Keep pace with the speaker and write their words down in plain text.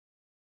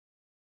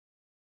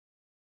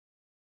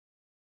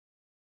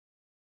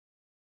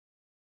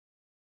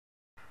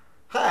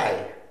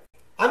Hi,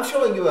 I'm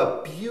showing you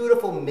a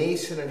beautiful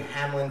Mason and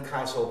Hamlin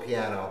console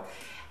piano.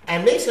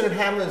 And Mason and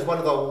Hamlin is one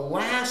of the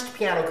last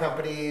piano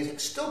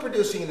companies still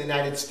producing in the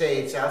United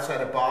States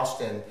outside of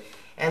Boston.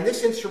 And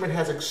this instrument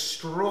has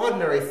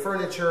extraordinary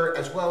furniture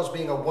as well as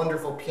being a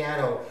wonderful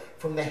piano,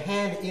 from the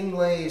hand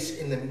inlays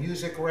in the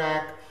music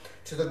rack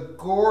to the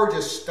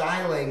gorgeous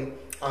styling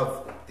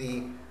of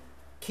the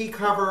key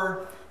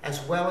cover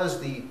as well as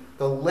the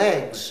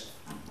legs.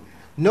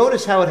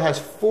 Notice how it has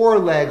four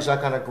legs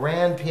like on a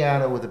grand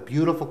piano with the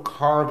beautiful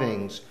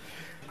carvings.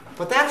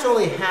 But that's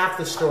only half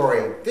the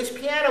story. This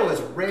piano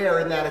is rare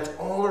in that it's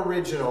all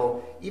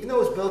original. Even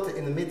though it was built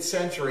in the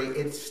mid-century,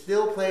 it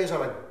still plays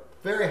on a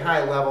very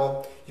high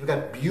level. You've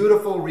got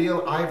beautiful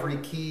real ivory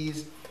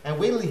keys. And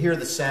wait till you hear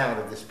the sound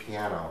of this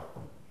piano.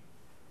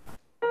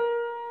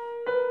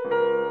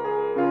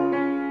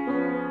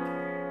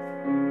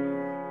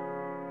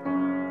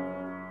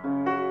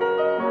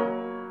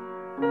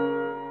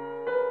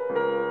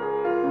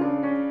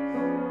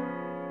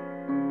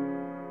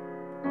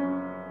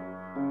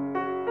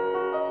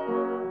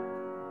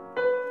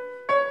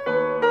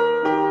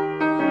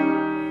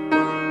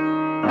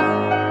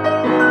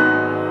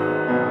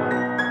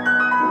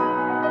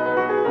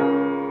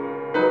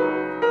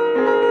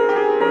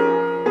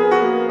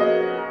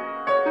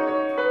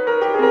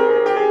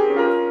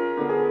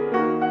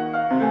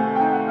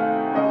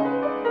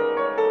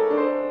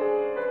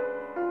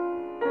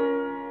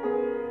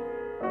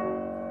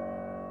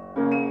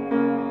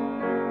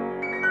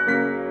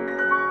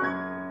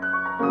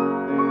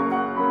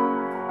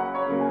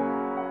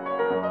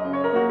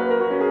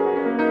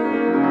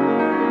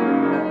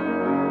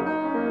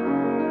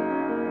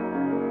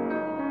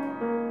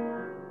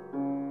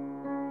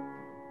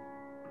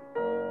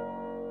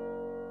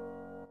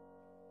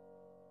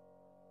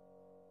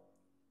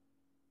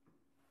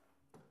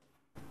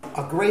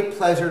 A great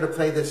pleasure to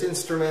play this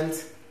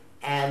instrument,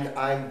 and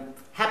I'm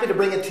happy to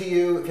bring it to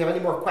you. If you have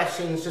any more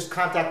questions, just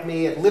contact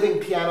me at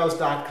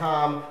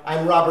livingpianos.com.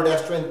 I'm Robert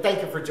Estrin.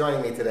 Thank you for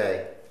joining me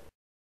today.